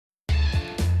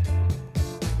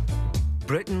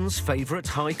Britain's favourite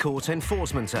High Court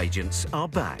enforcement agents are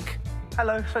back.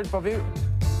 Hello, so Bobby.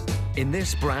 In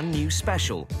this brand new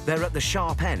special, they're at the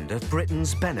sharp end of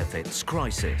Britain's benefits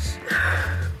crisis.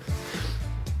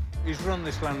 He's run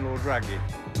this landlord ragged.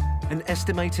 An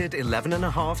estimated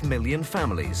 11.5 million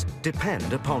families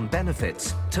depend upon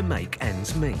benefits to make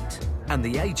ends meet. And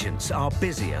the agents are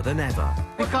busier than ever.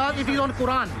 Because it is on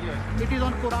Quran. It is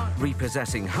on Quran.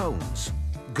 Repossessing homes,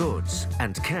 goods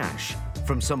and cash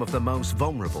from some of the most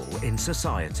vulnerable in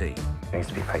society. It needs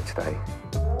to be paid today.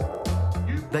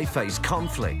 They face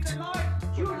conflict.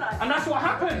 And that's what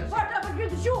happened. What happened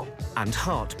with the shoe? And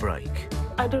heartbreak.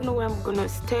 I don't know where I'm gonna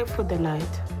stay for the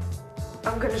night.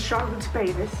 I'm gonna struggle to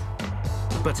pay this.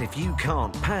 But if you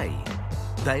can't pay,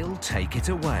 they'll take it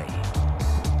away.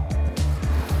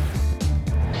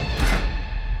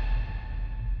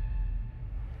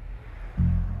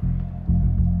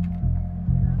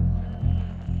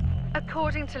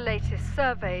 According to latest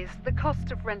surveys, the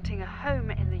cost of renting a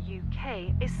home in the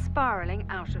UK is spiralling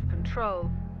out of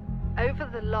control. Over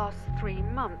the last 3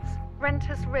 months, rent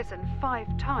has risen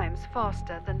 5 times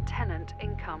faster than tenant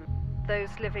income. Those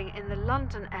living in the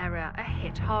London area are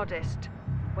hit hardest,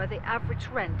 where the average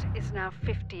rent is now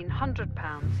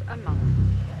 £1,500 a month.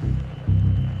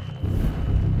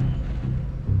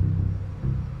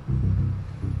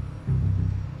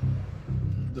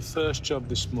 The first job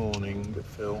this morning,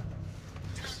 Phil,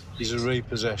 is a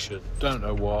repossession. Don't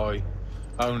know why,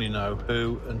 only know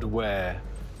who and where.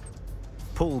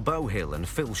 Paul Bowhill and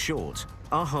Phil Short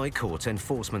are High Court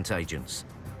enforcement agents.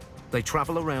 They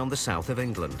travel around the south of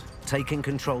England, taking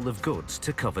control of goods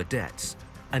to cover debts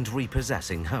and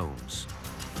repossessing homes.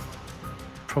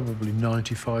 Probably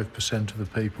 95% of the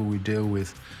people we deal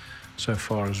with, so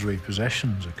far as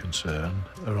repossessions are concerned,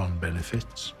 are on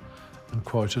benefits. And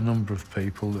quite a number of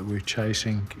people that we're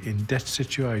chasing in debt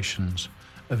situations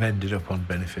have ended up on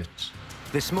benefits.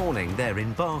 This morning, they're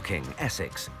in Barking,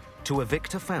 Essex, to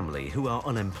evict a family who are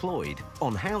unemployed,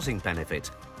 on housing benefit,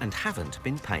 and haven't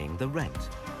been paying the rent.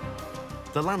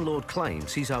 The landlord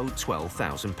claims he's owed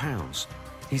 £12,000.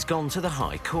 He's gone to the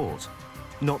High Court,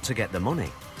 not to get the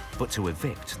money, but to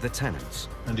evict the tenants.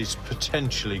 And it's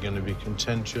potentially going to be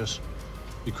contentious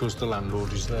because the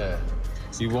landlord is there.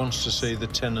 He wants to see the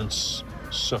tenants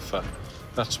suffer.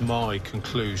 That's my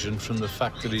conclusion from the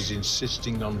fact that he's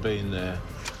insisting on being there.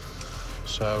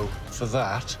 So, for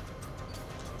that,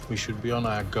 we should be on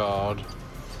our guard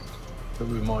that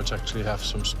we might actually have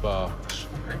some sparks.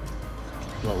 Okay.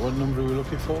 Right, what number are we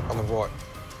looking for? On the right.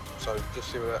 So just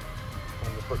see where that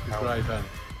on the brick Grey van.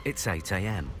 It's 8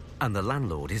 a.m, and the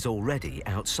landlord is already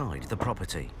outside the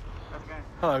property. Okay.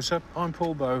 Hello, sir. I'm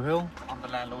Paul Bowhill. I'm the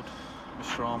landlord,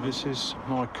 Mr. Army. This is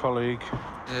my colleague.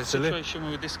 The situation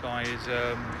with this guy is he's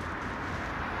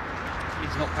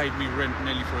not paid me rent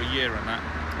nearly for a year and that.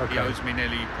 Okay. He owes me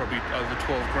nearly probably over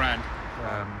 12 grand.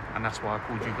 And that's why I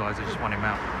called you guys. I just want him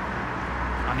out.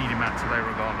 I need him out today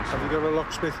regardless. Have you got a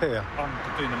locksmith here? I'm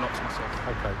doing the locks myself.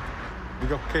 Okay. You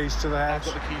got keys to the house?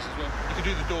 I've got the keys as well. You can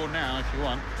do the door now if you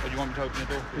want. Or do you want me to open the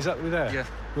door? Is that we there? Yeah.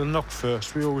 We'll knock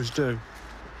first. We always do.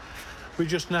 We're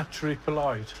just naturally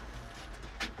polite.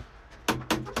 I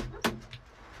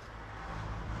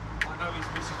know his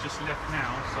missus just left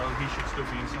now, so he should still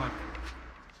be inside.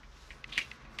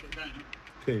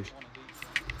 Keys.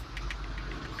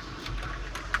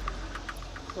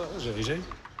 Well, that was easy.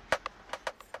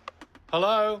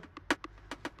 Hello?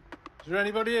 Is there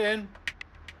anybody in?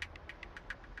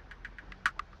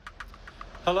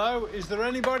 Hello? Is there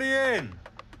anybody in?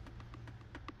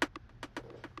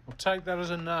 I'll take that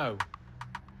as a no.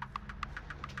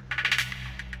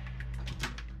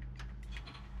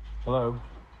 Hello?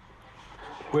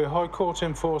 We're High Court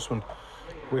enforcement.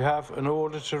 We have an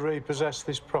order to repossess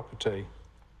this property.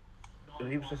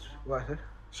 Repossess what, sir?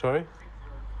 Sorry?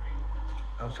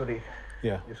 I'm sorry.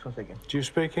 Yeah. Just 1 second. Do you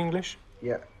speak English?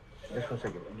 Yeah. Just 1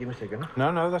 second. Give me a second.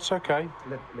 No, that's okay.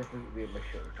 Let me wear my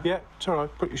shirt. Yeah, it's all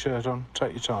right. Put your shirt on.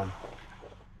 Take your time.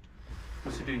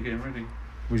 What's he doing getting ready?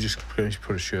 We just going to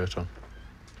put a shirt on.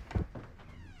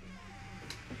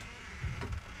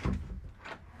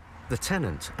 The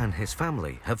tenant and his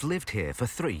family have lived here for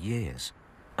 3 years.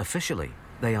 Officially,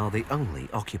 they are the only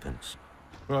occupants.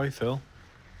 Right, Phil.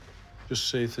 Just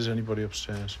see if there's anybody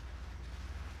upstairs.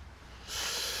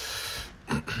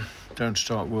 Don't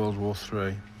start World War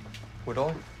III. Would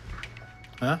I?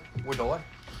 Huh? Would I? Well,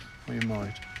 you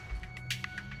might.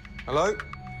 Hello?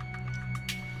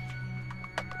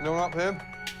 Anyone up here?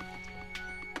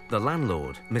 The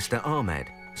landlord, Mr. Ahmed,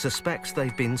 suspects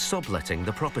they've been subletting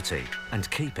the property and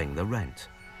keeping the rent.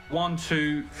 1,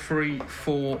 2, 3,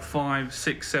 4, 5,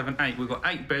 6, 7, 8. We've got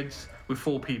 8 beds with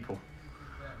 4 people.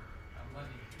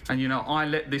 And, you know, I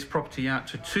let this property out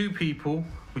to 2 people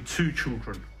with 2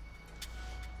 children.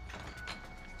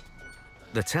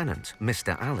 The tenant,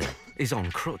 Mr. Ali, is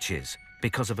on crutches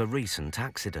because of a recent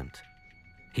accident.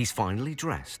 He's finally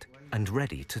dressed and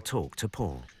ready to talk to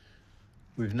Paul.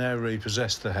 We've now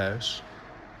repossessed the house,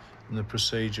 and the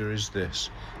procedure is this,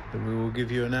 that we will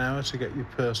give you an hour to get your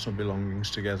personal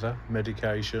belongings together,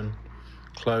 medication,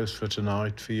 clothes for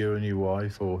tonight for you and your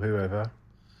wife or whoever.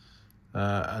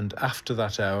 And after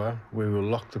that hour, we will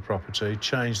lock the property,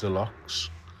 change the locks,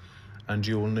 and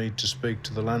you will need to speak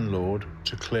to the landlord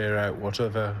to clear out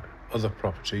whatever other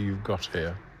property you've got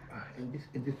here. In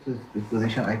this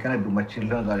position, I cannot do. My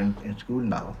children are in school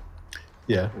now.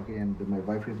 Yeah. Okay, and my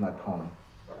wife is not home.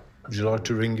 Would you like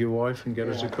to ring your wife and get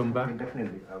her to come back?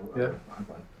 Definitely. Yeah.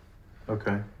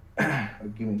 Okay.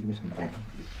 Give me some time.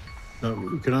 No,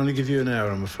 we can only give you an hour,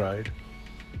 I'm afraid.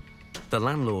 The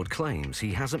landlord claims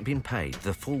he hasn't been paid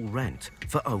the full rent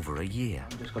for over a year.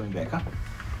 I'm just coming back, huh?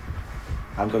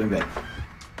 I'm coming back.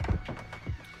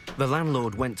 The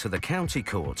landlord went to the county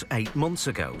court 8 months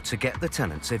ago to get the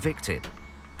tenants evicted,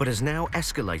 but has now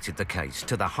escalated the case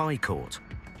to the High Court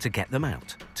to get them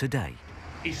out today.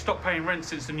 He's stopped paying rent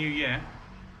since the new year,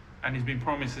 and he's been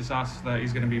promising us that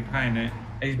he's going to be paying it.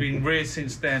 He's been raised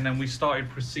since then, and we started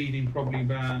proceeding probably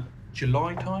about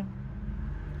July time.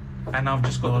 And I've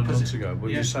just got 9 months ago.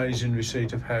 But you say he's in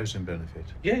receipt of housing benefit.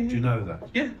 Yeah. Do you know that?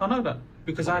 Yeah, I know that,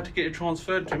 because I had to get it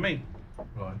transferred to me.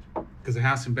 Right. Because the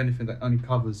housing benefit that only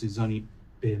covers is only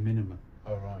bare minimum.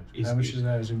 Oh, right. How much is the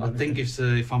housing benefit? I think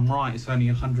if I'm right, it's only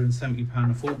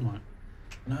 £170 a fortnight.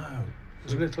 No,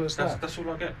 as little as that. That's all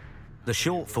I get. The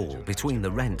shortfall between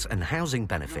the rent and housing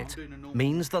benefit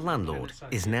means the landlord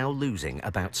is now losing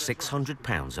about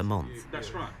 £600 a month.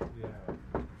 That's right.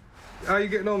 How are you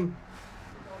getting on?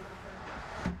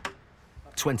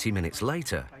 20 minutes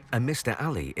later, and Mr.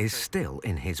 Ali is still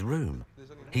in his room.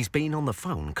 He's been on the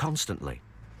phone constantly,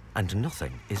 and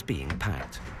nothing is being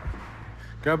packed.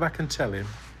 Go back and tell him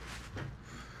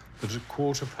that at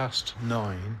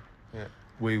 9:15,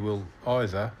 we will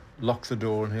either lock the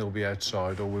door and he'll be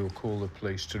outside, or we'll call the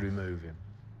police to remove him.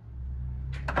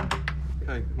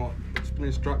 Okay, right. It's been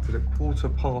instructed at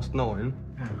 9:15,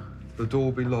 the door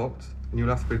will be locked, and you'll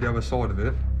have to be the other side of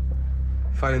it.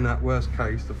 Failing that worst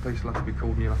case, the police will have to be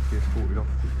called and you'll have to be escorted off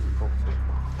the property.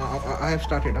 I have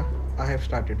started, huh? I have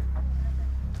started.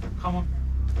 Come on.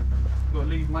 You've got to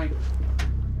leave, mate.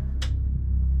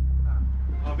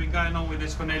 I've been going on with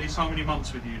this for nearly so many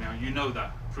months with you now. You know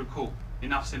that, through court.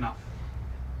 Enough's enough.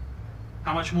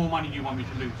 How much more money do you want me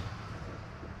to lose?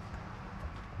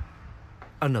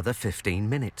 Another 15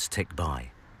 minutes tick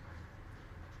by.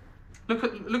 Look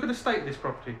at the state of this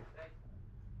property.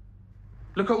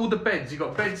 Look at all the beds. You've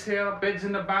got beds here, beds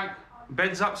in the back,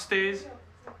 beds upstairs,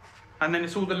 and then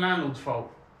it's all the landlord's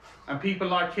fault. And people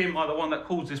like him are the one that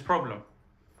caused this problem.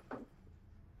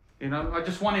 You know, I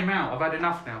just want him out. I've had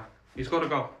enough now. He's got to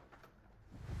go.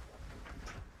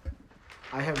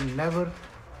 I have never,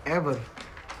 ever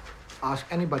asked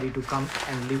anybody to come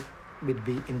and live with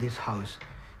me in this house.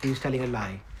 He's telling a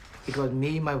lie. It was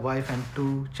me, my wife, and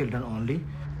 2 children only.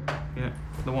 Yeah,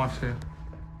 the wife's here.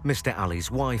 Mr.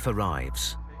 Ali's wife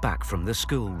arrives, back from the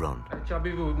school run.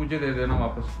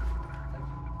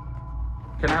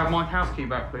 Can I have my house key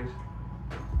back, please?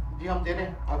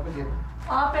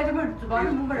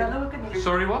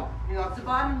 Sorry, what?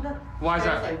 Why is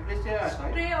that?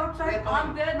 Stay outside.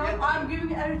 I'm there now. I'm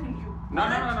giving everything to you.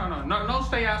 No,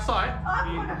 stay outside.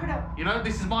 You know,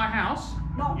 this is my house.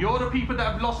 No. You're the people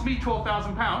that have lost me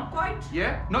 £12,000. Quiet.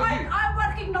 Yeah? Not Quiet. you. I'm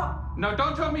working now. No,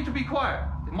 don't tell me to be quiet.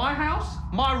 My house,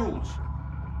 my rules.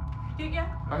 ठीक है?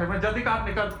 Okay, मैं जल्दी काट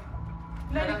निकल.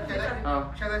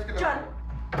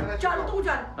 चल तू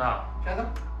चल.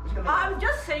 I'm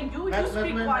just saying you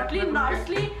speak quietly,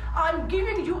 nicely. I'm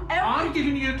giving you everything. I'm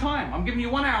giving you time. I'm giving you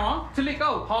 1 hour till it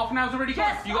go. Half an hour's already gone.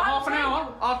 Yes, You got half an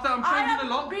hour after I'm changing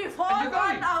the lock. Before and you're 1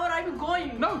 going. hour, I'm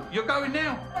going. No, you're going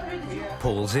now.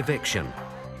 Paul's eviction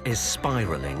is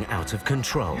spiralling out of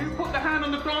control. You put the hand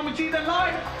on the Grammaji, then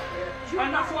lie.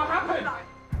 And that's what happened.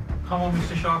 Come on,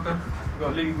 Mr. Sharker. You've got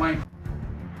to leave, mate.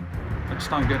 I just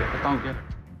don't get it. I don't get it.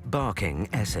 Barking,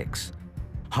 Essex.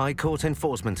 High Court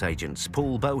enforcement agents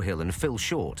Paul Bohill and Phil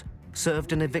Short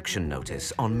served an eviction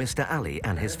notice on Mr. Ali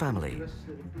and his family.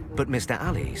 But Mr.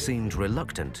 Ali seemed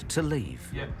reluctant to leave.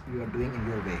 Yeah. You are doing in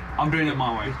your way. I'm doing it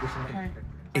my way.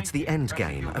 It's the end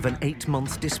game of an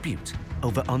 8-month dispute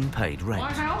over unpaid My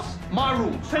rent. house, my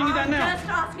rules. Telling you that I'm now. just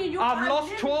asking you. I've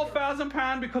lost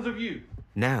 £12,000 because of you.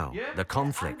 Now, Yeah? the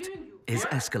conflict is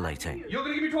escalating. You're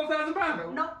going to give me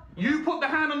 £12,000? No. You put the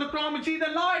hand on the Grammaji,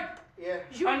 then lie.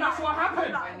 And that's what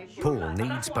happened. Paul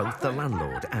needs both the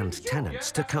landlord and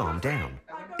tenants to calm down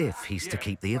if he's to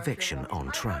keep the eviction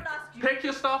on track. Pick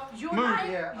your stuff, You move.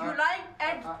 like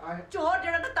and chor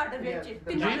jehड़ा ना ताड़े बेचे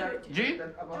जी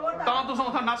ਤਾਂ ਤੁਸੀਂ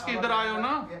ਉੱਥੇ ਨਸ ਕੇ ਇੱਧਰ ਆਏ ਹੋ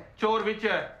ਨਾ ਚੋਰ ਵਿੱਚ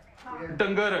ਹੈ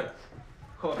ਡੰਗਰ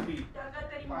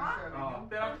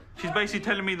She's basically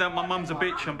telling me that my mum's a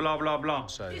bitch and blah blah blah.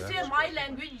 This is my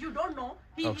language, you don't know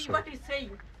what he's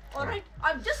saying. All right,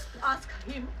 I'm just ask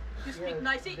him to speak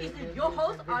nicely. Is it your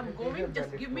house? I'm going,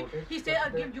 just give me. He said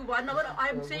I'll give you 1 hour.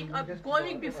 I'm saying I'm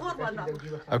going before 1 hour.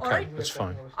 Okay, right? That's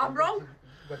fine. I'm wrong?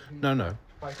 No,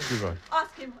 you're right.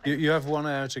 Ask him. You have 1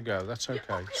 hour to go, that's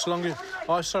okay. As long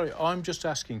as... sorry, I'm just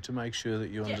asking to make sure that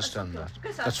you understand that.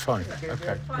 That's fine,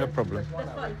 okay, no problem.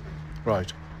 That's fine.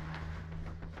 Right.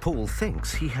 Paul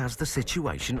thinks he has the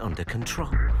situation under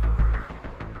control.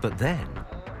 But then,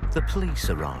 the police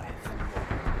arrive.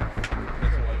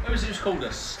 Who's called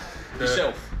us?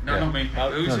 Yourself? No, not me.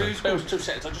 Who's called us? 2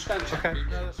 seconds, I'll just go and check. Okay.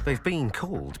 They've been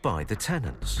called by the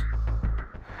tenants.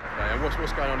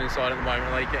 What's going on inside at the moment?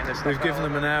 Are they getting their stuff We've given out?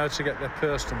 them an hour to get their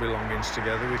personal belongings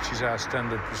together, which is our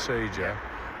standard procedure,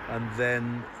 and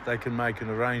then they can make an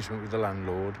arrangement with the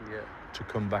landlord to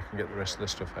come back and get the rest of their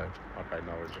stuff out. Okay,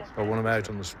 no worries. I want them out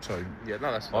on the... Sorry. Yeah,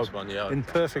 no, that's fine, yeah. In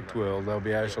perfect world, they'll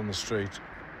be out on the street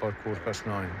by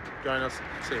 9:15. Going to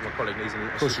see my colleague, he's in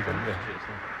the... Of course you can, yeah.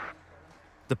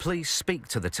 The police speak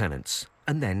to the tenants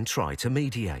and then try to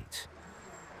mediate.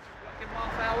 Give them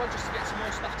half hour just to get some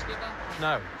more stuff together?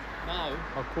 No. No?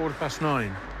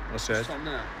 9:15, I said. What's on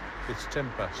now? It's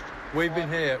 10 past. We've been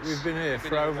here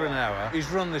for over an hour. He's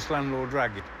run this landlord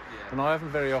ragged. And I haven't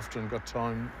very often got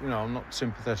time, I'm not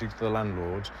sympathetic to the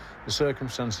landlords. The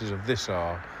circumstances of this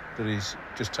are that he's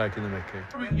just taking the mickey.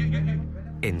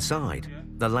 Inside,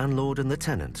 the landlord and the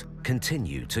tenant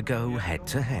continue to go head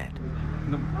to head.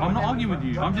 No, I'm not arguing with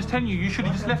you. I'm just telling you, you should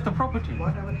have just left the property.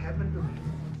 Whatever happened to me?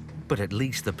 But at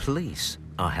least the police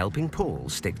are helping Paul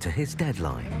stick to his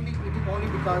deadline. It is only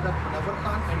because of Navar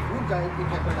Khan and you guys it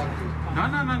happened like this. No.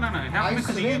 It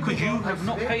happened because you have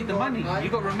not paid the money. You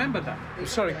got to remember that.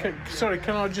 Sorry,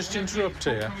 can I just interrupt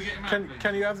here?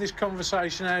 Can you have this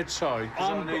conversation outside?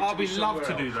 I'll be love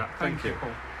to do that. Thank you.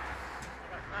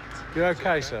 You're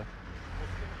okay, sir?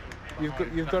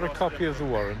 You've got a copy of the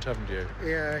warrant, haven't you?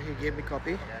 Yeah, he gave me a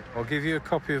copy. I'll give you a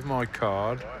copy of my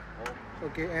card.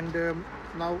 Okay, and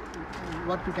now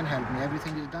what you can help me?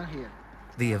 Everything is done here.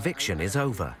 The eviction is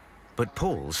over, but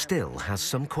Paul still has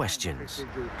some questions.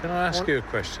 Can I ask you a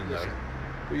question, though?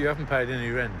 But you haven't paid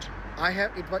any rent. I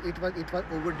have. It was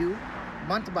overdue,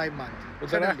 month by month. But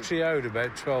they're actually owed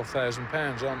about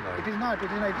 £12,000, aren't they? It is not.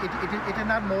 It is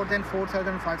not more than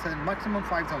 4,000, 5,000, maximum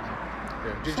 5,000.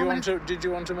 Yeah. Did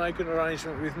you want to make an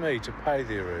arrangement with me to pay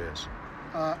the arrears?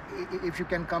 If you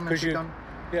can come and sit down.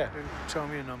 Yeah, tell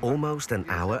me a number. Almost an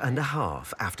hour and a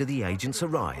half after the agents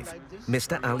arrive,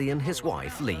 Mr. Ali and his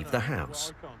wife leave the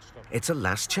house. It's a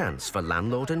last chance for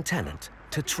landlord and tenant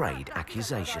to trade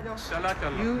accusations.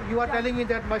 You are telling me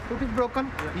that my foot is broken,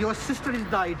 your sister is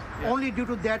died, only due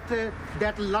to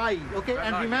that lie, okay?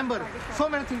 And remember, so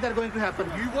many things are going to happen.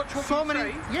 So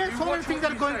many things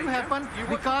are going to happen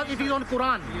because it is on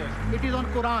Quran. It is on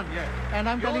Quran. And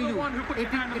I'm telling you,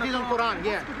 it is on Quran,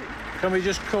 yeah. Can we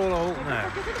just call a halt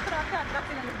now?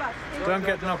 Don't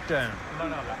get knocked down.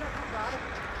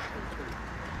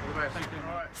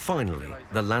 Finally,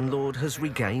 the landlord has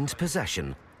regained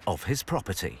possession of his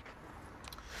property.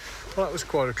 Well, that was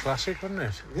quite a classic, wasn't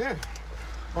it? Yeah.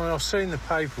 I mean, I've seen the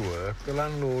paperwork. The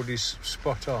landlord is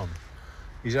spot on.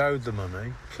 He's owed the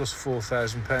money, plus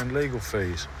 £4,000 legal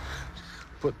fees.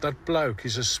 But that bloke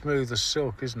is as smooth as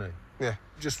silk, isn't he? Yeah.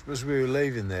 Just as we were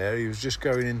leaving there, he was just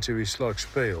going into his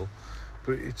spiel,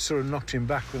 but it sort of knocked him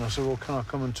back when I said, well, can I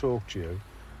come and talk to you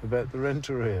about the rent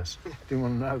arrears? Didn't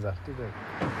want to know that, did he?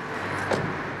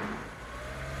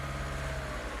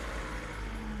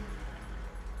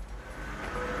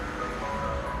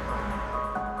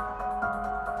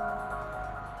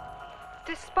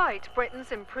 Despite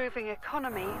Britain's improving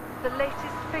economy, the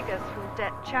latest figures from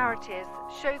debt charities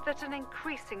show that an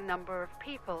increasing number of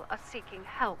people are seeking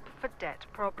help for debt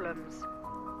problems.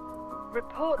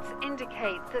 Reports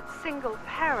indicate that single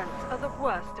parents are the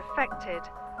worst affected,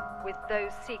 with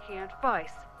those seeking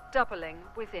advice doubling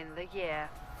within the year.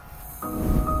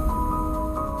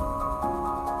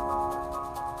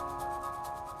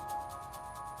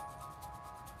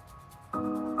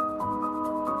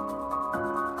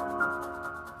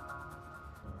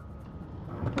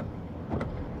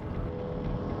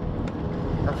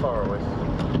 How far are we?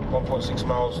 1.6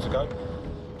 miles to go.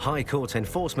 High Court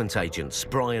enforcement agents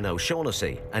Brian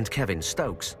O'Shaughnessy and Kevin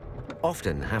Stokes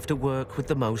often have to work with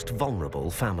the most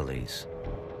vulnerable families.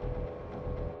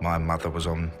 My mother was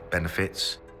on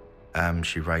benefits.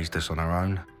 She raised us on her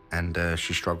own, and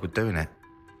she struggled doing it.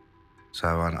 So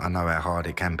I know how hard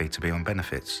it can be to be on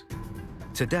benefits.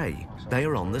 Today, they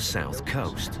are on the south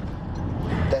coast.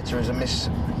 Debtor is a Miss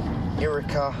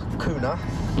Erika Kuna.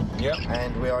 Yep.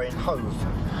 And we are in Hove.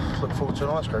 Look forward to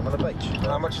an ice cream on the beach.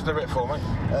 How much is the writ for, mate?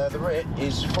 The writ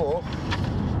is for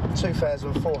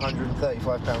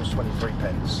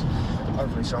 £2,435.23.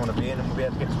 Hopefully someone will be in and we'll be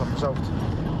able to get this one resolved.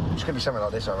 It's going to be something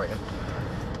like this, I reckon.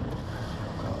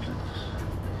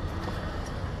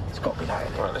 It's got to be that.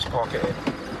 Right, let's park it in.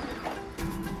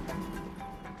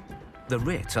 The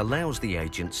writ allows the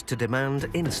agents to demand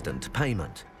instant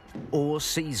payment or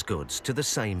seize goods to the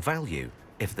same value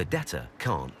if the debtor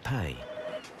can't pay.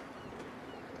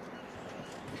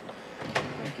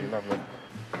 Thank you, lovely.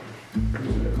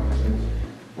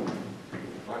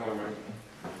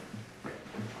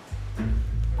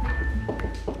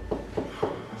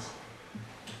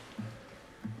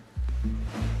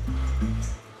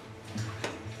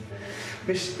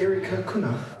 Miss Erika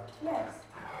Kuna? Yes.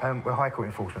 We're High Court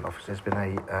Enforcement Officers. There's been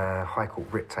a High Court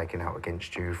writ taken out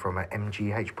against you from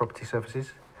MGH Property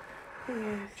Services.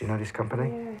 Yes. Do you know this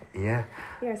company? Yeah.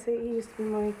 Yeah? So he used to be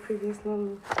my previous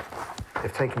landlord.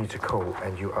 They've taken you to court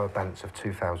and you owe a balance of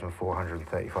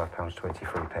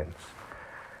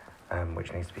 £2,435.23,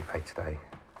 which needs to be paid today.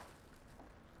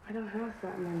 I don't have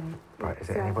that money. Right, is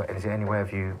there any way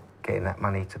of you getting that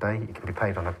money today? It can be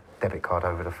paid on a debit card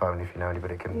over the phone if you know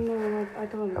anybody can. No, I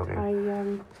don't. help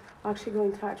you. I actually go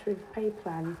in touch with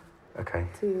PayPlan. Okay.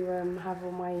 To have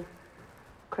all my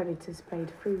creditors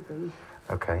paid through them.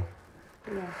 Okay.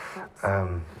 Yeah, that's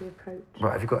the approach.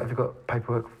 Right, have you got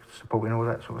paperwork supporting all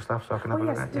that sort of stuff so I can have a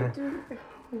look at it? I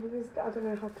don't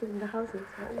know how to in the houses.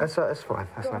 That's fine.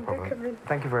 That's no problem.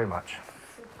 Thank you very much.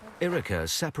 Erika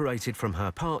separated from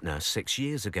her partner 6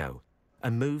 years ago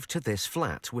and moved to this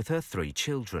flat with her 3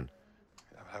 children.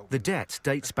 The debt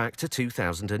dates back to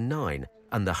 2009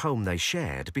 and the home they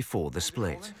shared before the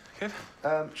split.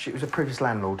 She was a previous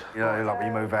landlord. You know, like when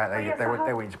you move out, they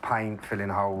went into paint, filling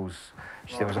holes.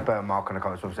 There was a burn mark on the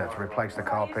carpet, so they had to replace the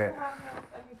carpet.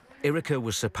 Erika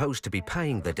was supposed to be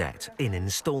paying the debt in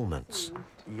instalments.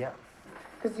 Yeah.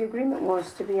 Because the agreement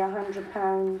was to be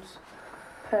 £100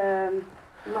 per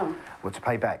month. Well, to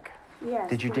pay back? Yes.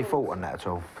 Did you default on that at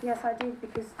all? Yes, I did,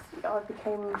 because I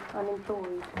became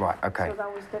unemployed. Right, okay. So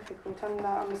that was difficult. And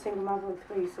I'm a single mother of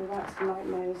 3, so that's a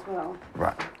nightmare as well.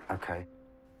 Right, okay.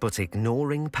 But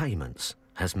ignoring payments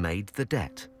has made the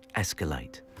debt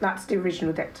escalate. That's the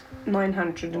original debt,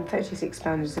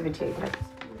 £936.78.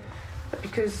 But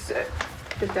because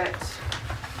the debt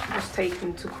was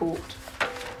taken to court,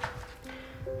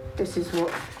 this is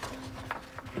what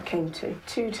it came to,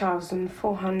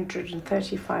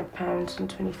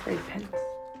 £2,435.23.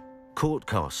 Court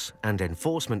costs and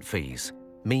enforcement fees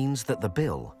means that the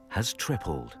bill has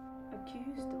tripled.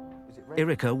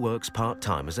 Erika works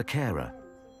part-time as a carer.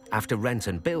 After rent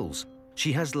and bills,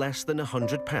 she has less than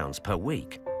 £100 per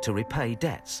week to repay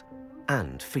debts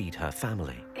and feed her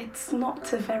family. It's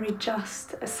not a very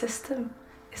just system.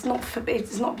 It's not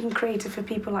been created for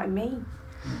people like me.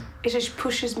 It just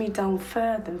pushes me down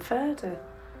further and further,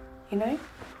 you know?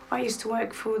 I used to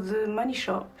work for the money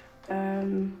shop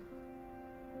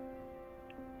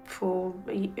for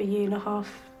a year and a half.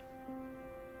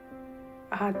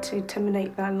 I had to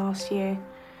terminate that last year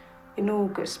in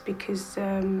August because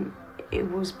it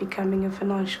was becoming a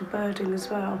financial burden as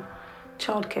well.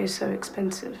 Childcare is so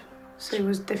expensive, so it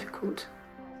was difficult.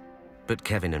 But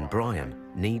Kevin and Brian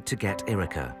need to get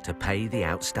Erika to pay the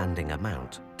outstanding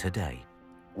amount today.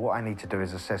 What I need to do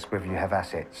is assess whether you have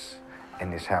assets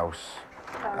in this house.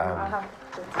 I have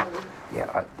to tell you.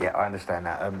 I understand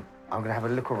that. I'm going to have a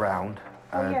look around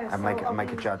and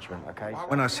make a judgment, okay?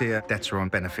 When I see a debtor on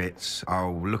benefits,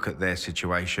 I'll look at their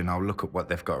situation, I'll look at what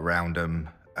they've got around them,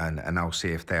 and I'll see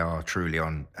if they are truly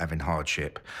on having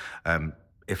hardship.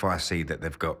 If I see that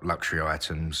they've got luxury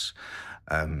items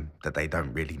that they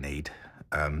don't really need,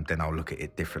 then I'll look at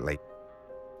it differently.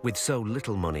 With so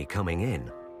little money coming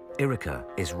in, Erika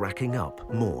is racking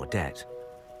up more debt.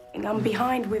 I'm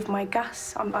behind with my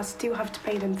gas. I still have to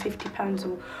pay them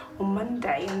 £50 on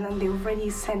Monday, and then they already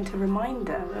sent a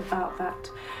reminder about that.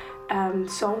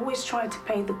 So I always try to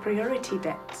pay the priority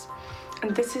debts.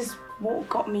 And this is what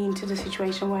got me into the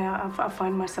situation where I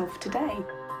find myself today.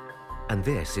 And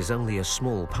this is only a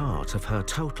small part of her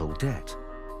total debt,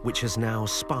 which has now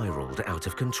spiralled out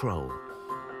of control.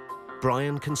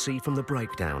 Brian can see from the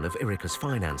breakdown of Erika's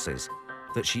finances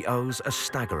that she owes a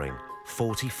staggering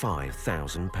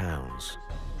 £45,000.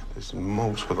 There's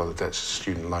multiple other debts,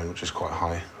 student loan, which is quite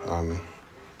high,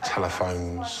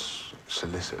 telephones,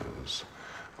 solicitors.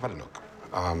 I've had a look.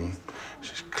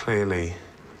 She's clearly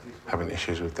having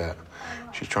issues with debt.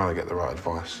 She's trying to get the right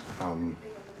advice.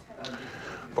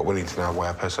 But we need to now weigh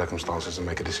up her circumstances and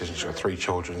make a decision. She's got 3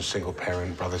 children, single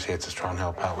parent, brother's here to try and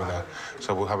help out with her.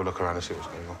 So we'll have a look around and see what's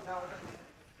going on.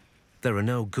 There are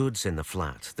no goods in the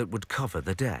flat that would cover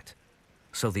the debt,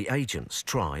 so the agents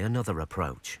try another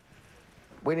approach.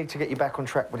 We need to get you back on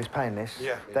track with this paying this.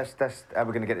 Yeah. That's how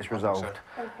we're going to get this resolved.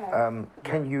 Okay.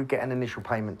 Can you get an initial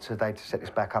payment today to set this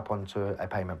back up onto a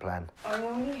payment plan? I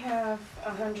only have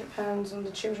 £100 on the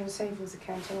children's savings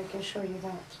account, and I can show you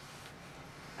that.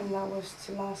 And that was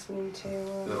to last me until...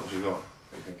 What you got? What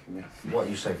are you thinking, yeah? What are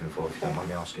you saving for, if you don't mind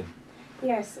me asking?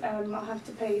 Yes, I have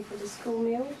to pay for the school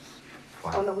meals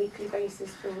on a weekly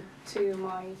basis for 2 of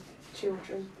my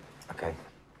children. Okay.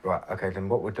 Right, okay, then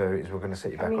what we'll do is we're going to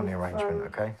set you back on the arrangement,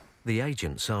 okay? The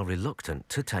agents are reluctant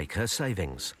to take her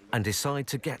savings and decide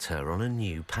to get her on a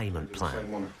new payment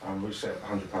plan. We'll set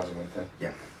 £100 a month then.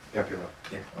 Yeah. You happy with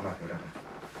that? Yeah, I'm happy with that.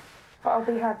 But I'll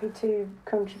be happy to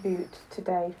contribute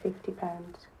today £50.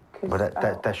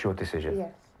 But that's your decision.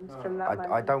 Yes, from that I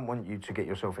moment. don't want you to get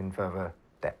yourself in further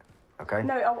debt, okay?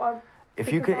 No,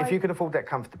 if you can afford that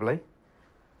comfortably,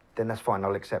 then that's fine,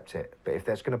 I'll accept it. But if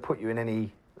that's going to put you in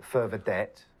any further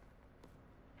debt...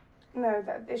 No,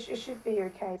 it should be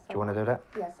okay. Do you want to do that?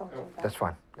 Yes, I'll do that. That's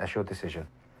fine, that's your decision.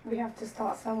 We have to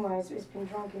start somewhere. It's been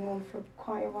dragging on for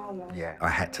quite a while now. Yeah, I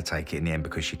had to take it in the end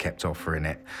because she kept offering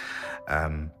it.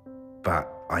 But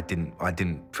I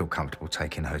didn't feel comfortable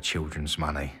taking her children's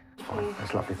money. Fine.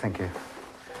 That's lovely, thank you.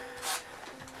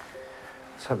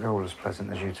 Let's hope they're all as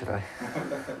pleasant as you today.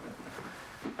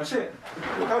 That's it.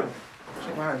 We're going.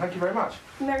 Shake my hand. Thank you very much.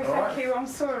 No, thank you. I'm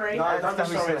sorry. No, don't be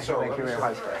sorry at all. Thank you very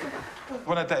much.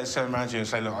 When a debtor turns around to you and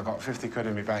say, look, I've got 50 quid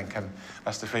in my bank and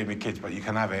that's to feed my kids, but you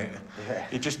can have it. Yeah.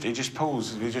 It just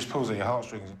pulls at your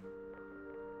heartstrings.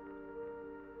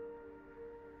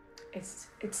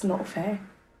 It's not fair.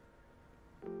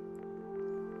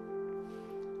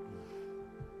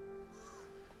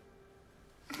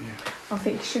 Yeah. I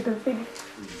think it should have been.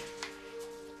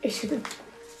 It should have.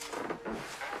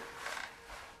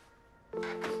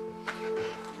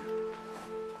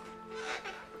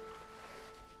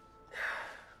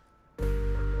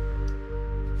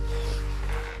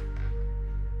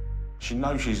 She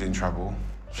knows she's in trouble.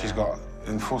 She's got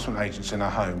enforcement agents in her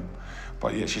home,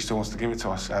 but yet she still wants to give it to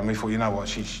us. And we thought, you know what,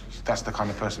 that's the kind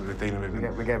of person we're dealing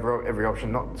with. We gave her every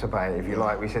option not to pay it, if you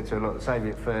like. We said to her, look, save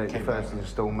it for your first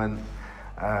instalment.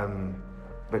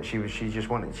 But she just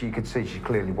wanted, you could see she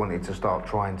clearly wanted to start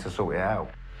trying to sort it out.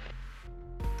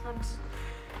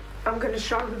 I'm going to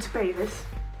struggle to pay this.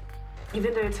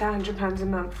 Even though it's £100 a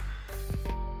month,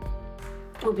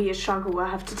 it will be a struggle I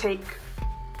have to take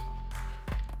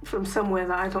from somewhere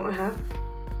that I don't have.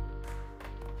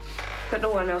 But no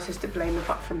one else is to blame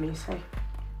apart from me, so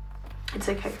it's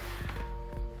okay.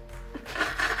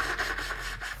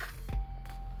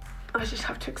 I just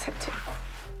have to accept it.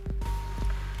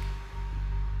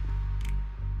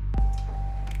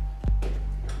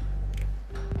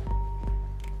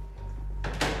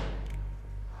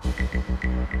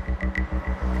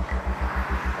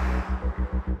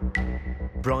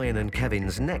 Brian and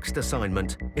Kevin's next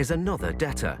assignment is another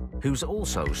debtor who's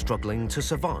also struggling to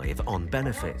survive on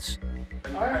benefits.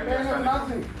 I'm paying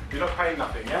nothing. You're not paying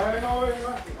nothing, yeah? I'm not paying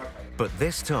nothing. But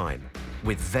this time,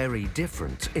 with very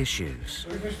different issues.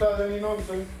 If you start any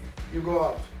nonsense, you go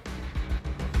out.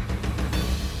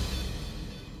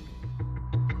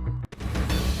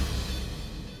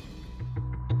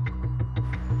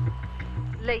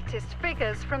 Latest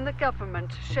figures from the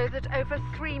government show that over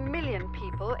 3 million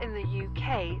people in the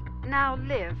UK now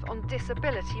live on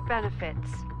disability benefits.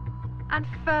 And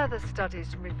further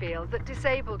studies reveal that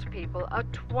disabled people are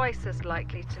twice as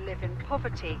likely to live in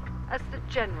poverty as the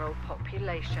general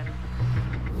population.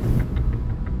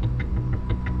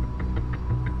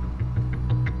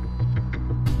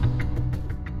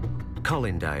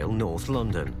 Colindale, North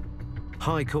London.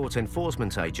 High Court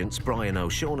enforcement agents Brian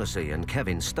O'Shaughnessy and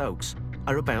Kevin Stokes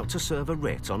are about to serve a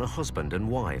writ on a husband and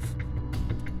wife.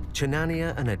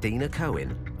 Chenania and Adina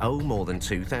Cohen owe more than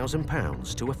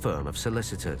 £2,000 to a firm of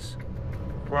solicitors.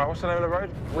 Right, what's the name of the road?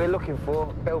 We're looking for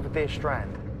Belvedere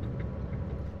Strand.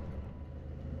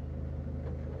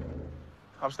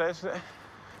 Upstairs, is it?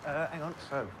 Hang on,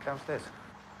 so, downstairs.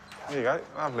 There you go,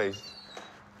 lovely.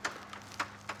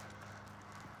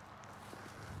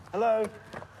 Hello.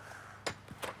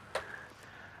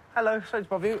 Hello, sorry to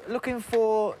bother you. Looking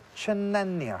for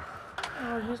Chenania.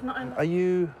 Oh, he's not in. Are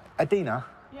you Adina?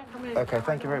 Yeah, come in. Okay,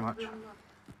 thank you very much.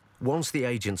 Once the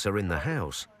agents are in the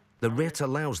house, the writ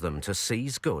allows them to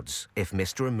seize goods if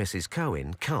Mr. and Mrs.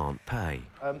 Cohen can't pay.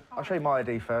 I'll show you my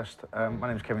ID first. My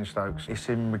name's Kevin Stokes. It's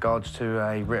in regards to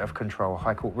a writ of control, a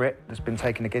High Court writ that's been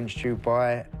taken against you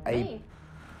by a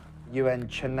UN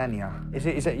Chenania. Is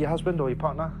it your husband or your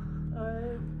partner?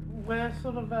 We're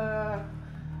sort of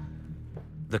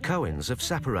The Cohens have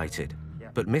separated,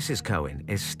 but Mrs. Cohen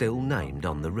is still named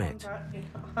on the writ.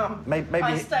 Maybe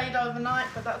I stayed overnight,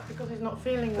 but that's because he's not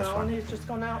feeling well and he's just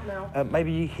gone out now.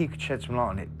 Maybe he could shed some light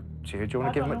on it to you. Do you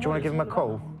want to give him a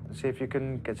call and see if you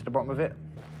can get to the bottom of it?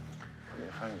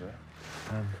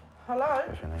 Hello?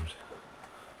 What's your names?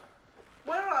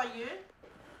 Where are you?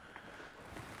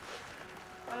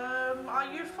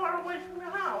 Are you far away from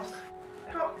your house?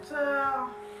 Got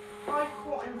High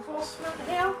Court enforcement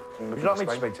here. Would you like me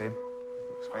to speak to him?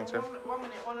 Explain to him. 1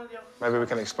 minute, one of the... Maybe we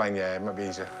can explain, yeah, it might be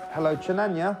easier. Hello,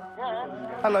 Chenania.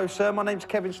 Hello, sir. My name's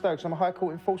Kevin Stokes. I'm a High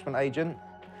Court enforcement agent.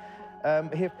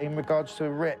 Here in regards to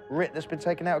a writ that's been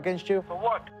taken out against you. For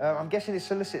what? I'm guessing it's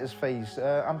solicitors' fees,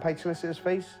 unpaid solicitors'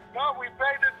 fees. No, we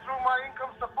paid it through my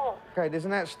income support. Okay, there's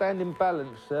an outstanding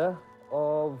balance, sir,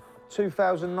 of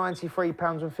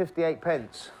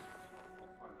 £2,093.58.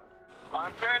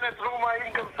 I'm paying it through my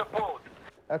income support.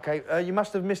 Okay, you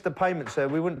must have missed a payment, sir.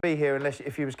 We wouldn't be here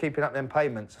if you was keeping up them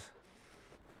payments.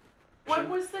 When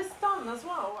was this done as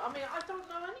well? I mean, I don't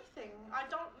know anything. I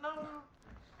don't know...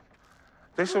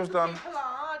 This was done... People are,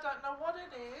 I don't know what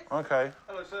it is. Okay.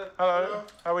 Hello, sir. Hello.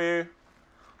 How are you?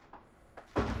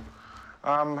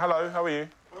 Hello, how are you?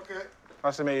 Okay.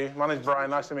 Nice to meet you. My name's Brian,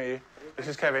 nice to meet you. This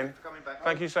is Kevin.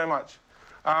 Thank you so much.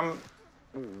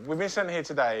 We've been sent here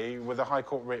today with a High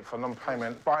Court writ for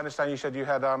non-payment, but I understand you said you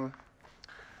had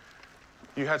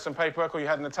some paperwork or you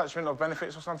had an attachment of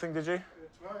benefits or something, did you?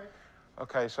 That's right.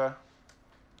 Okay, sir.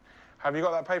 Have you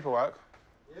got that paperwork?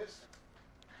 Yes.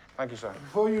 Thank you, sir.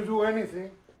 Before you do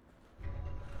anything,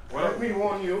 let me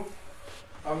warn you,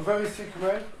 I'm very sick,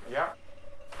 man. Yeah.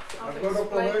 I've got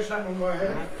operation on my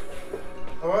head.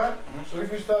 All right? So if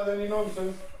you start any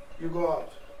nonsense, you go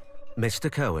out.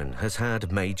 Mr. Cohen has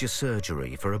had major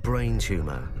surgery for a brain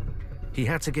tumour. He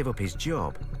had to give up his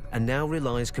job and now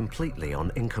relies completely on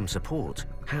income support,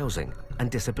 housing and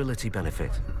disability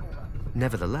benefit.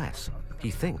 Nevertheless,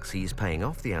 he thinks he is paying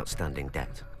off the outstanding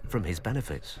debt from his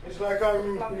benefits. It's like I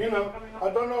don't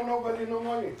know nobody, no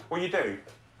money. Well, you do.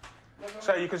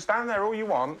 So you can stand there all you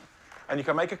want and you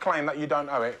can make a claim that you don't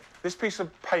owe it. This piece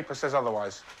of paper says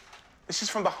otherwise. This is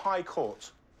from the High Court.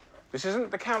 This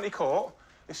isn't the county court.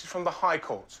 This is from the High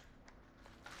Court.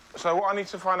 So what I need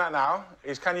to find out now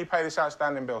is, can you pay this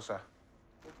outstanding bill, sir?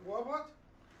 What?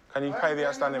 Can you pay the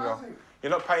outstanding bill? Nothing.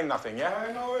 You're not paying nothing, yeah?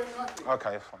 I know it, nothing.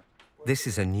 Okay, fine. This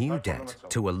is a new debt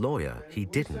to a lawyer he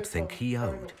didn't think he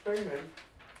owed.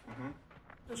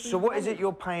 So what is it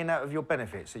you're paying out of your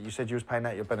benefits that you said you was paying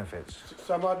out your benefits?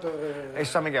 Some other... It's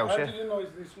something else, yeah? I didn't know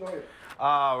it's this lawyer.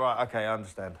 Ah, right, okay, I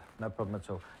understand. No problem at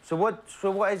all. So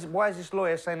why is this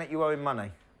lawyer saying that you owe him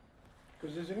money?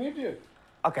 Because he's an idiot.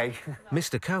 Okay.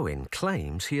 Mr. Cohen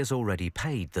claims he has already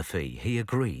paid the fee he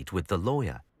agreed with the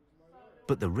lawyer.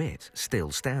 But the writ still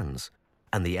stands,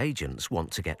 and the agents want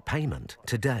to get payment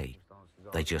today.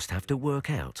 They just have to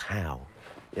work out how.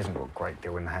 He hasn't got a great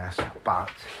deal in the house, but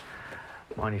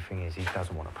my only thing is he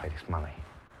doesn't want to pay this money.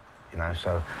 You know,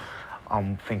 so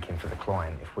I'm thinking for the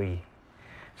client, if we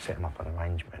set him up an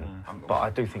arrangement, but I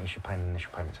do think you should pay an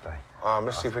initial payment today.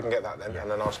 Let's see if we can get that then,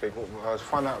 and then I'll speak. I'll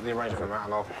find out the arrangement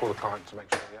and I'll call the client to make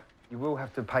sure, yeah? You will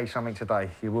have to pay something today.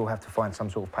 You will have to find some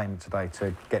sort of payment today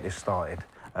to get this started.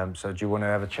 So do you want to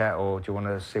have a chat or do you want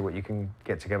to see what you can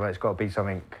get together? It's got to be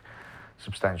something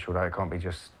substantial, though. It can't be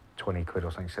just 20 quid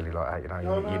or something silly like that, you know.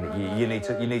 You need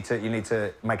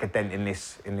to make a dent in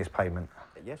this payment.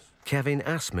 Yes? Kevin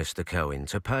asked Mr. Cohen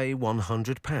to pay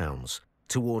 £100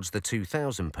 towards the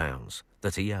 £2,000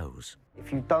 that he owes.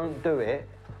 If you don't do it,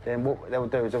 then what they'll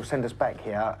do is they'll send us back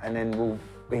here and then we'll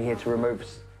be here to remove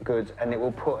goods and it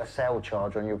will put a sale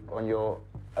charge on your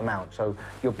amount. So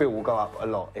your bill will go up a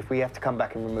lot if we have to come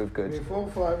back and remove goods. Before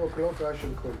 5 o'clock, I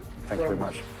should call. Thank you very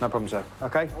much. No problem, sir.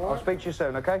 OK? I'll speak to you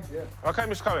soon, OK? Yeah. OK,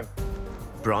 Mr. Cohen.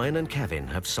 Brian and Kevin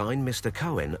have signed Mr.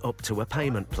 Cohen up to a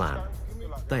payment plan.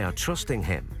 They are trusting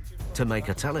him to make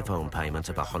a telephone payment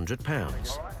of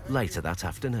 £100 later that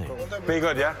afternoon. Be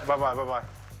good, yeah? Bye-bye, bye-bye.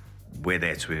 We're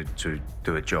there to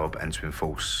do a job and to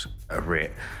enforce a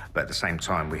writ, but at the same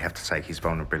time, we have to take his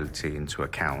vulnerability into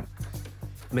account.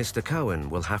 Mr. Cohen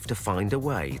will have to find a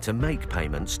way to make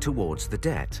payments towards the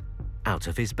debt out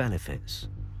of his benefits.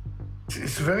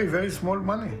 It's very, very small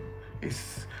money.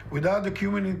 It's without the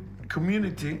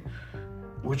community,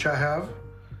 which I have,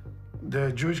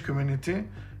 the Jewish community,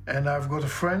 and I've got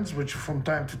friends which from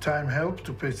time to time help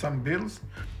to pay some bills,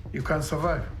 you can't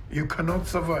survive. You cannot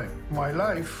survive. My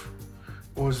life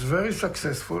was very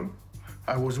successful.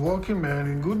 I was working,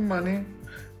 earning good money,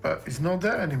 but it's not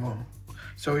there anymore.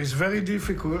 So it's very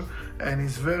difficult and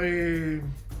it's very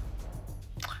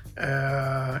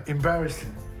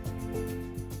embarrassing.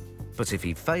 But if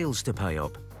he fails to pay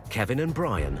up, Kevin and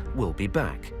Brian will be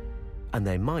back, and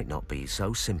they might not be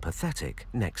so sympathetic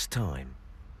next time.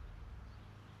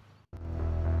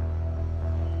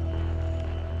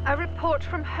 A report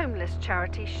from homeless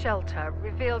charity Shelter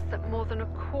reveals that more than a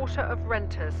quarter of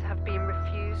renters have been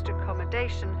refused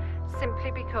accommodation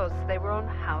simply because they were on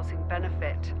housing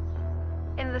benefit.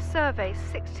 In the survey,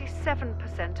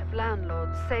 67% of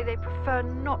landlords say they prefer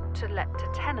not to let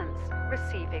to tenants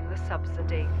receiving the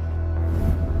subsidy.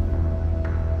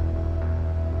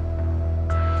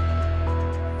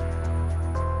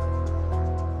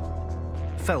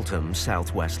 Feltham,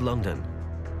 southwest London.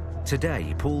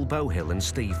 Today, Paul Bohill and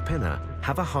Steve Pinner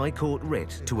have a High Court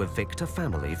writ to evict a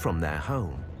family from their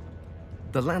home.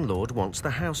 The landlord wants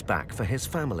the house back for his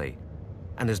family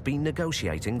and has been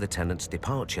negotiating the tenant's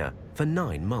departure for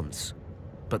 9 months.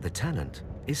 But the tenant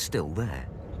is still there.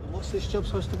 What's this job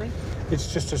supposed to be?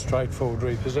 It's just a straightforward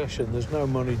repossession. There's no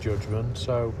money judgment,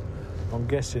 so I'm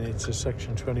guessing it's a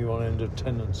Section 21 end of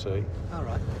tenancy. All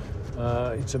right.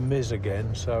 It's a Ms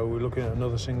again, so we're looking at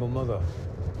another single mother.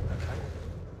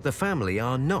 The family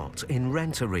are not in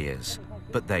rent arrears,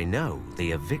 but they know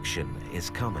the eviction is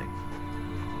coming.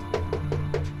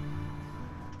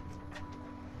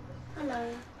 Hello.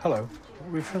 Hello.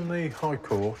 We're from the High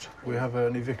Court. We have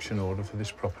an eviction order for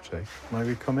this property. May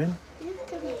we come in?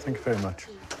 Thank you very much.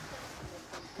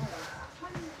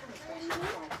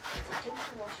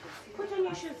 Put on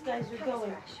your shoes, guys. We're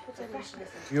going. Put on your shoes.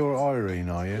 You're Irene,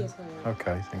 are you? Yes, I am.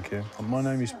 Okay, thank you. My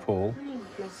name is Paul,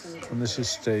 and this is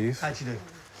Steve. How do you do?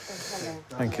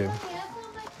 Thank you.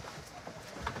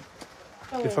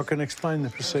 If I can explain the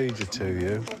procedure to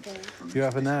you, you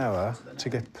have an hour to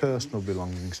get personal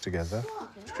belongings together,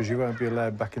 because you won't be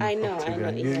allowed back in the property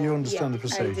again. You understand the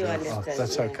procedure? I do understand. Oh,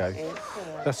 that's okay.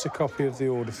 That's a copy of the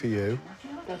order for you.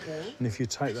 Okay. And if you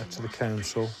take that to the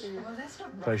council,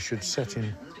 they should set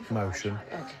in motion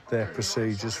their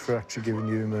procedures for actually giving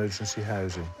you emergency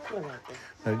housing.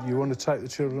 Now, you want to take the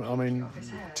children, I mean,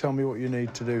 tell me what you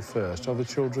need to do first. Are the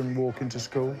children walking to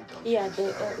school? Yeah,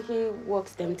 he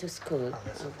walks them to school.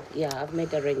 Yeah, I've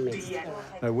made arrangements.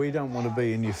 No, we don't want to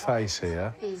be in your face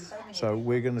here, so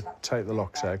we're going to take the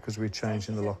locks out because we're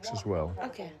changing the locks as well.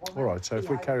 Okay. All right, so if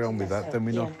we carry on with that, then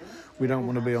we don't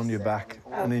want to be on your back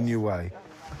and in your way.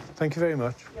 Thank you very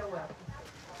much.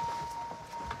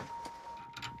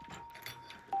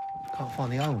 Can't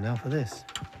find the hole now for this.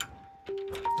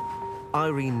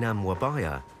 Irene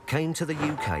Namwabaya came to the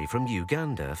UK from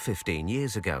Uganda 15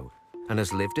 years ago and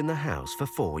has lived in the house for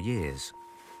 4 years.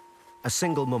 A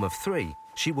single mum of 3,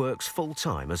 she works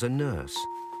full-time as a nurse.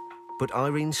 But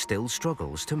Irene still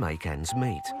struggles to make ends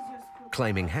meet,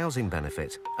 claiming housing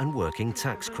benefit and working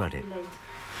tax credit.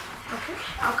 Okay,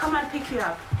 I'll come and pick you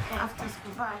up after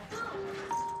school. Bye.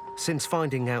 Since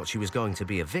finding out she was going to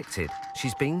be evicted,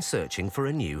 she's been searching for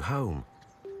a new home.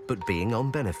 But being on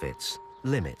benefits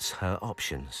limits her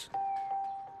options.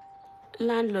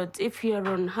 Landlords, if you're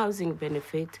on housing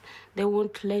benefit, they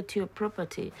won't let you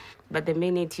property. But the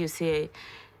minute you say,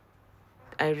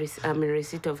 I'm in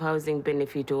receipt of housing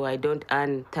benefit, or I don't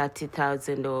earn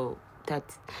 30,000 or 30,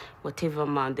 whatever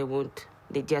amount, they won't.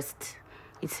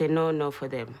 It's a no-no for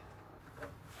them.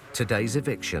 Today's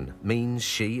eviction means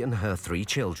she and her 3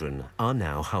 children are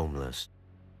now homeless.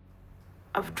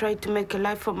 I've tried to make a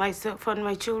life for myself and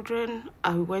my children.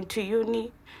 I went to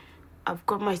uni. I've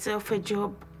got myself a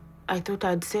job. I thought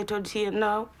I'd settled here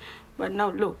now, but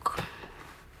now look,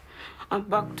 I'm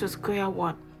back to square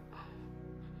one.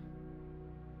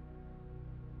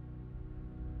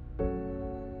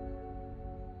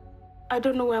 I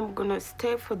don't know where I'm gonna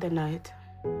stay for the night.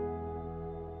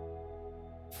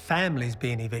 Families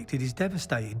being evicted is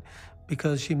devastating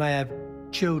because she may have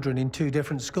children in 2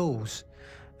 different schools.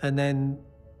 And then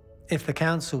if the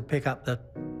council pick up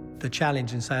the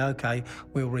challenge and say, OK,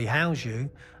 we'll rehouse you,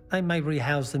 they may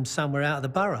rehouse them somewhere out of the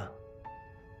borough.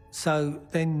 So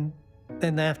then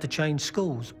they have to change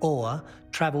schools or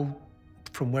travel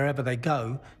from wherever they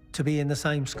go to be in the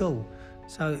same school.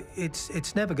 So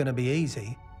it's never going to be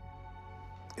easy.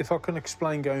 If I can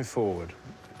explain going forward,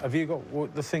 have you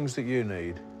got the things that you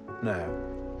need now?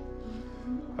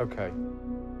 OK.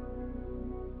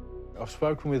 I've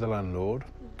spoken with the landlord.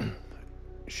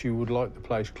 She would like the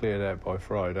place cleared out by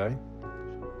Friday.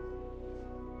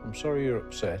 I'm sorry you're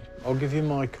upset. I'll give you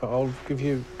my I'll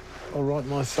write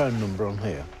my phone number on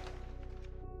here.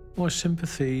 My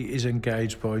sympathy is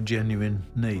engaged by genuine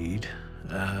need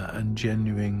and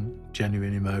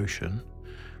genuine emotion,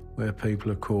 where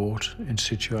people are caught in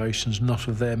situations not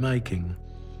of their making.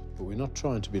 But we're not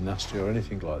trying to be nasty or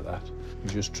anything like that. We're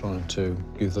just trying to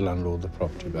give the landlord the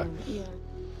property back. Yeah.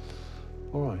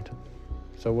 All right.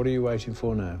 So what are you waiting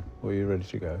for now? Or are you ready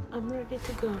to go? I'm ready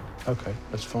to go. OK,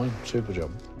 that's fine. Super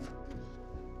job.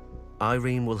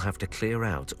 Irene will have to clear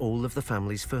out all of the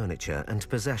family's furniture and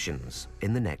possessions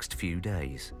in the next few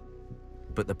days.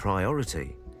 But the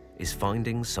priority is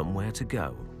finding somewhere to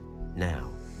go now.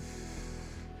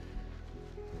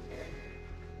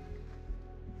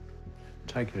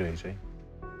 Take it easy.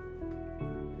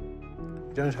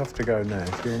 You don't have to go now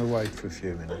if you want to wait for a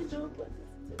few minutes.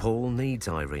 Paul needs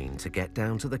Irene to get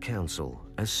down to the council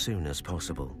as soon as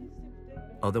possible.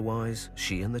 Otherwise,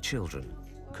 she and the children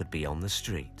could be on the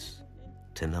streets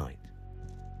tonight.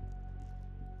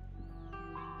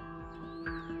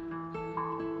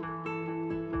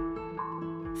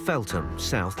 Feltham,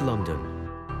 South London.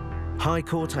 High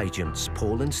Court agents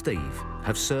Paul and Steve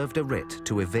have served a writ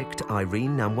to evict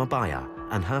Irene Namwabaya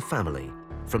and her family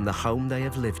from the home they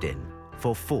have lived in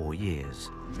for 4 years.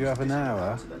 You have an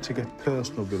hour to get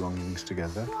personal belongings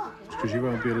together, because you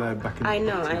won't be allowed back in the I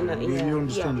know, You, you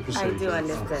understand the procedure? I do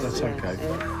understand. That's okay.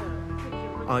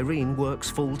 Irene works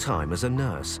full-time as a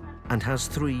nurse and has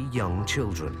 3 young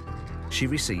children. She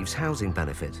receives housing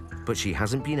benefit, but she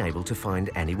hasn't been able to find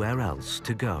anywhere else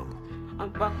to go.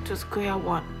 I'm back to square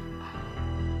one.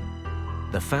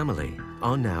 The family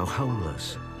are now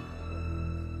homeless.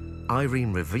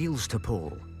 Irene reveals to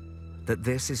Paul that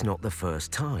this is not the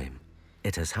first time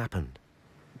it has happened.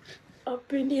 I've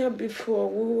been here before.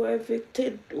 We were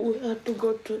evicted. We had to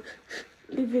go to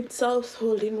live in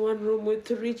Southall in one room with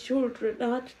 3 children.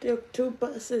 I had to take 2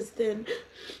 buses then.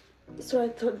 So I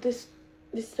thought this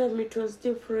time it was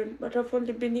different, but I've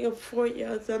only been here 4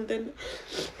 years and then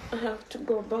I have to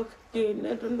go back again.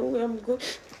 I don't know where I'm going.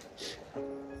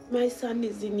 My son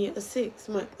is in year 6,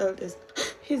 my eldest.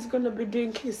 He's gonna be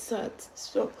doing his SATs,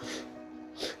 so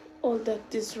all that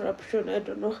disruption, I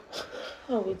don't know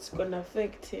how it's gonna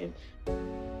affect him.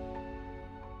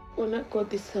 When I got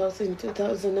this house in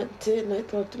 2010, I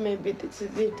thought maybe this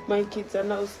is it. My kids are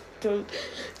now told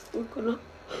we're gonna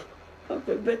have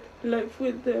a better life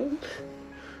with them.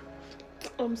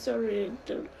 I'm sorry,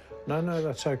 Angel. No,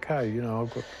 that's okay. You know,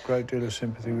 I've got a great deal of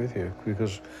sympathy with you,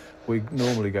 because we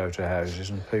normally go to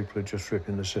houses and people are just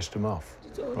ripping the system off.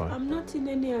 So Right. I'm not in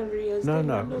any areas. No.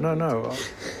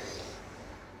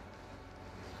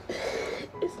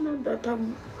 It's not that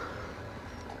I'm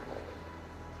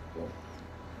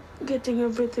getting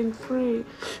everything free.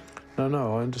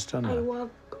 No, I understand I that.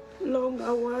 work long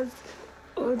hours,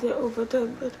 all the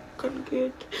overtime that I can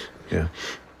get. Yeah.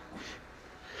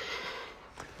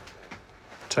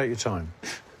 Take your time,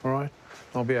 all right?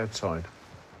 I'll be outside.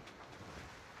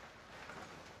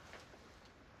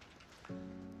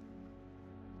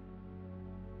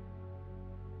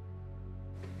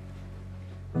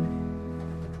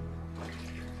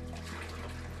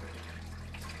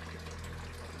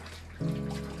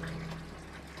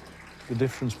 The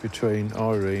difference between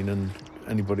Irene and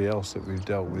anybody else that we've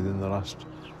dealt with in the last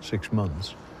 6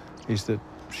 months is that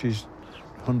she's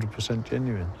 100%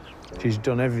 genuine. She's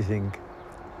done everything,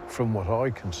 from what I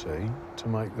can see, to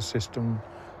make the system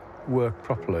work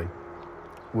properly.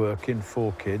 Working,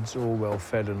 4 kids, all well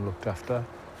fed and looked after.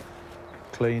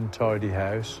 Clean, tidy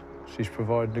house. She's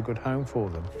provided a good home for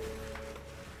them.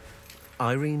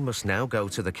 Irene must now go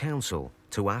to the council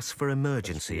to ask for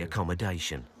emergency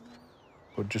accommodation.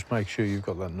 But just make sure you've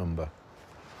got that number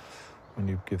when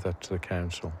you give that to the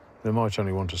council. They might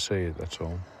only want to see it, that's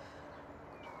all.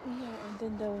 Yeah, and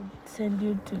then they'll send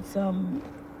you to some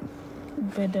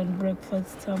bed and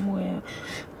breakfast somewhere.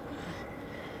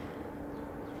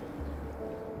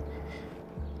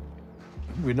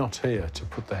 We're not here to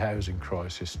put the housing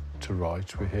crisis to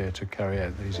rights. We're here to carry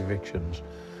out these evictions.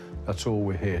 That's all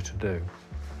we're here to do.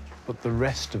 But the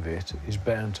rest of it is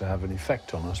bound to have an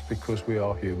effect on us because we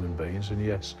are human beings, and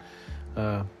yes,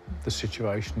 the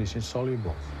situation is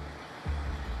insoluble.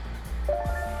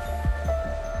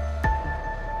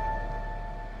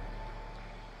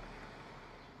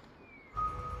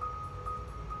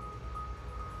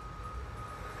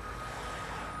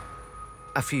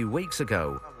 A few weeks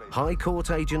ago, High Court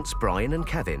agents Brian and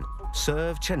Kevin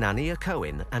served Chenania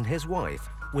Cohen and his wife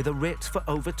with a writ for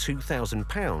over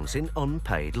 £2,000 in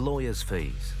unpaid lawyers'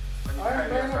 fees.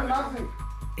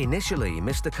 Initially,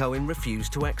 Mr. Cohen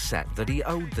refused to accept that he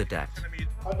owed the debt.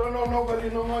 I don't know nobody,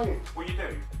 no money. What you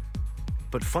do?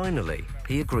 But finally,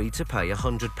 he agreed to pay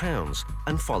 £100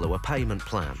 and follow a payment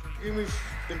plan. Give me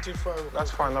 25.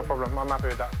 That's fine, no problem. I'm happy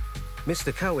with that.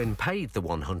 Mr. Cohen paid the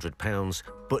 £100,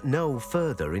 but no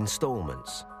further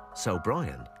instalments. So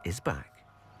Brian is back.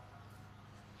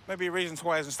 Maybe reasons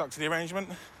why he hasn't stuck to the arrangement,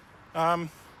 but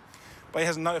he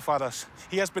hasn't notified us.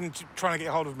 He has been trying to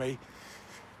get hold of me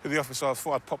through the office, so I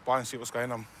thought I'd pop by and see what's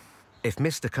going on. If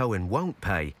Mr. Cohen won't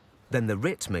pay, then the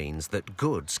writ means that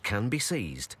goods can be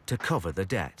seized to cover the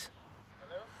debt.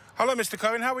 Hello, Mr.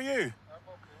 Cohen, how are you?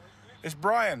 It's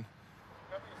Brian.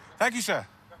 Thank you, sir.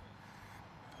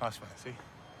 Nice, man, see?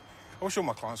 I wish all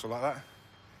my clients were like that.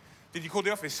 Did you call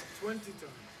the office? 20 times.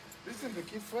 Listen, they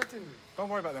keep threatening me. Don't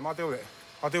worry about them, I'll deal with it.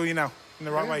 I'll deal with you now, in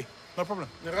the right way. No problem.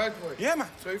 The right way? Yeah, man.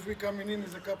 So if we coming in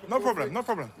with a cup of No coffee, problem, no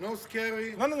problem. No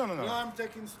scary? No. No, I'm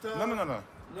taking stuff. No. No,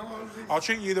 all this. I'll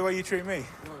treat you the way you treat me.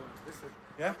 No, listen.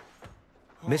 Yeah?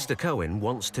 Mr. Cohen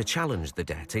wants to challenge the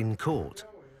debt in court.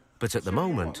 But at the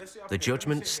moment, the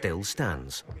judgment still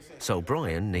stands. So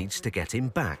Brian needs to get him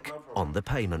back on the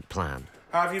payment plan.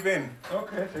 How have you been?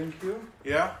 Okay, thank you.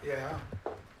 Yeah? Yeah.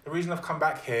 The reason I've come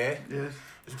back here Yes.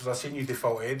 is because I've seen you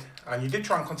defaulted, and you did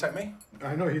try and contact me.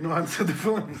 I know, you don't answer the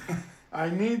phone. I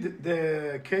need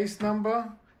the case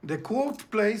number, the court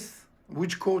place.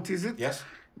 Which court is it? Yes.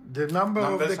 The number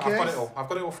of the case. I've got it all. I've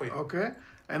got it all for you. Okay.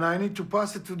 And I need to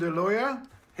pass it to the lawyer.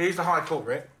 Here's the High Court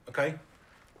writ, okay?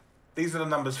 These are the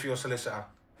numbers for your solicitor.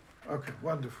 Okay,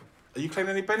 wonderful. Are you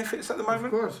claiming any benefits at the moment?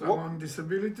 Of course, I'm on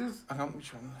disabilities. Hang on,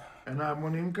 which one? And I'm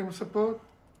on income support.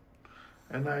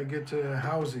 And I get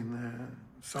housing.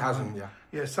 Housing, yeah.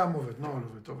 Yeah, some of it, not all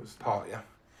of it, obviously. Part, yeah.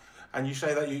 And you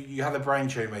say that you had a brain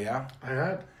tumour, yeah? I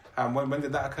had. And when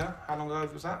did that occur? How long ago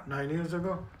was that? 9 years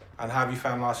ago. And how have you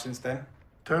found life since then?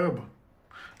 Terrible.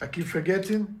 I keep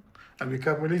forgetting. I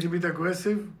become a little bit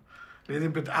aggressive, a little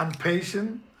bit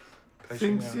impatient.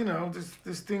 Things, yeah. you know,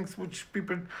 these things which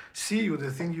people see you, they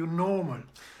think you're normal.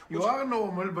 You are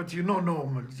normal, but you're not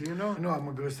normal, you know? I know I'm an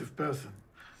aggressive person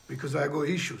because I got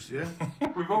issues, yeah?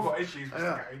 We've all got issues,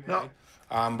 Yeah. no.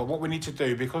 But what we need to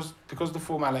do, because the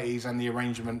formalities and the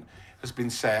arrangement has been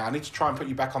set, I need to try and put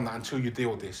you back on that until you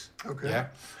deal with this. Okay. Yeah?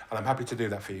 And I'm happy to do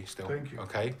that for you still. Thank you.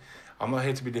 Okay? I'm not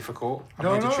here to be difficult. I'm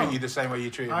No, here to no. treat you the same way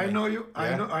you treat me. I know you.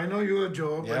 Yeah? I know your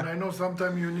job, Yeah? and I know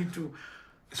sometimes you need to.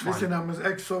 It's Listen, fine. I'm an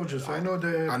ex-soldier, so I know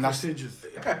the And that's- procedures.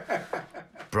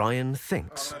 Brian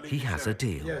thinks he has a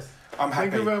deal. Yes. I'm happy.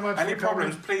 Thank you very much. Any for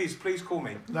coming. problems, please call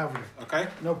me. Lovely. Okay?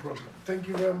 No problem. Thank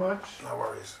you very much. No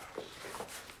worries.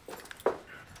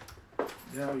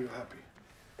 Now you're happy.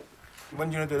 When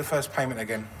do you want to do the first payment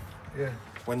again? Yeah.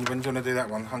 When do you want to do that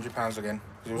one? £100 again?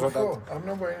 'Cause it was What like that- for? I'm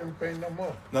not paying no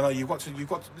more. No, you've got to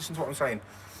listen to what I'm saying.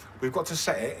 We've got to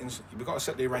set it. We've got to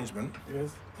set the arrangement.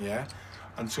 Yes. Yeah.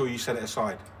 Until you set it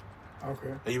aside.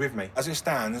 Okay. Are you with me? As it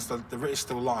stands, the writ is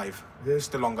still live. Yes. It's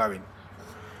still ongoing.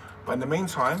 But in the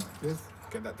meantime, Yes.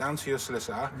 get that down to your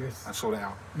solicitor Yes. and sort it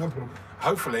out. No problem.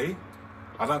 Hopefully,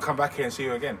 I don't come back here and see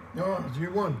you again. No,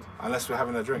 you won't. Unless we're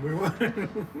having a drink. We won't.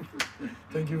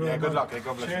 Thank you very Yeah, much. good luck.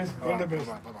 God bless Cheers. you. All the best.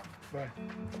 Bye-bye. Bye.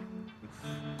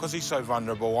 Because he's so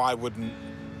vulnerable, I wouldn't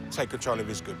take control of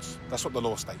his goods. That's what the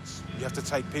law states. You have to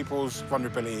take people's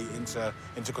vulnerability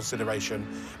into consideration,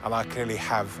 and I clearly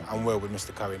have and will with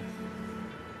Mr. Cohen.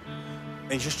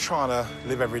 He's just trying to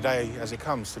live every day as it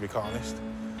comes, to be quite honest.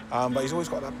 But he's always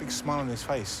got that big smile on his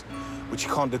face, which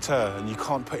you can't deter, and you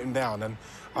can't put him down, and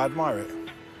I admire it.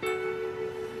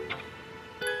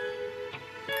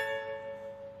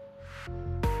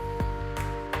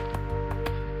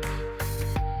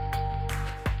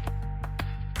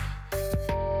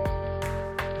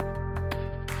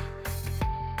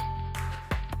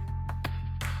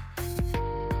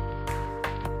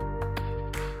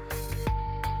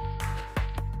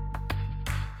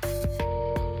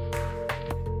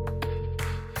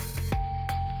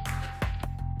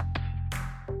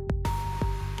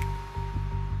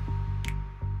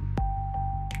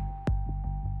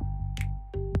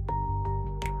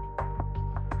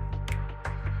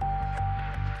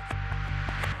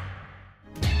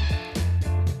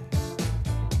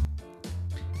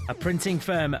 A printing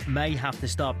firm may have to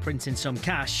start printing some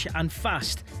cash, and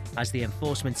fast, as the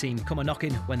enforcement team come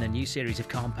a-knocking when the new series of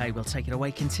Can't Pay Will Take It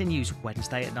Away continues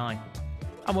Wednesday at 9.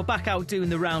 And we're back out doing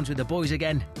the rounds with the boys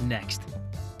again next.